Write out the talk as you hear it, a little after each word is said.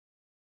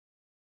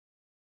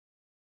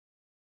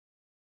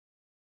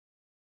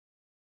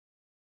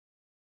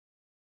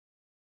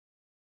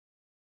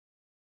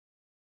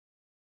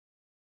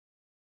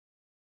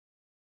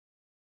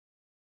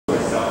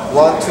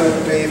1, 2,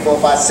 3, 4,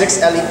 5,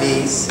 6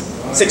 LEDs,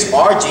 6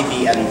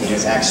 RGB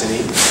LEDs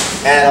actually,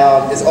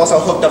 and it's also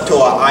hooked up to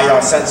an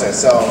IR sensor.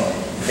 So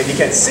if you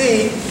can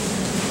see,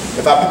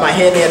 if I put my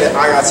hand near the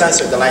IR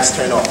sensor, the lights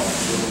turn off.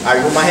 I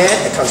remove my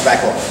hand, it comes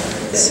back on.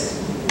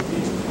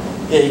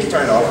 Yeah, you can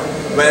turn it off.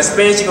 When it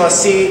spins, you're gonna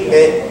see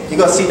it. You're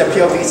gonna see the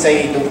POV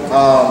say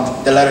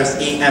the letters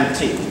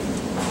EMT.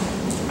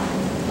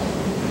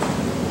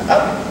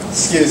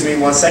 Excuse me,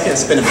 1 second.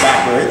 Spin it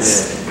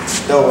backwards.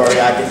 Yeah. Don't worry,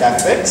 I get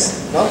that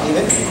fixed. No, leave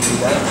it. Do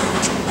that.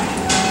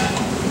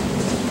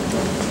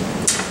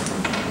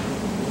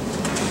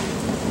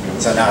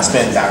 So now it's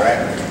spinning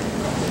directly.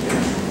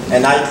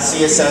 And now you can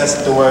see it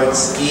says the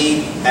words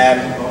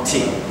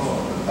EMT.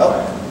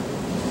 Oh,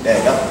 there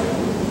you go.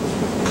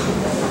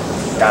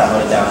 Gotta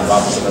hold it down and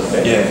lock it a little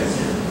bit.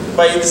 Yeah.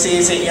 But you can see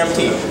it's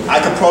EMT. I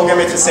can program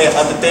it to say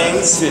other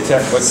things. City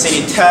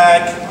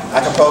tech. I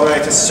can program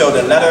it to show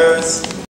the letters.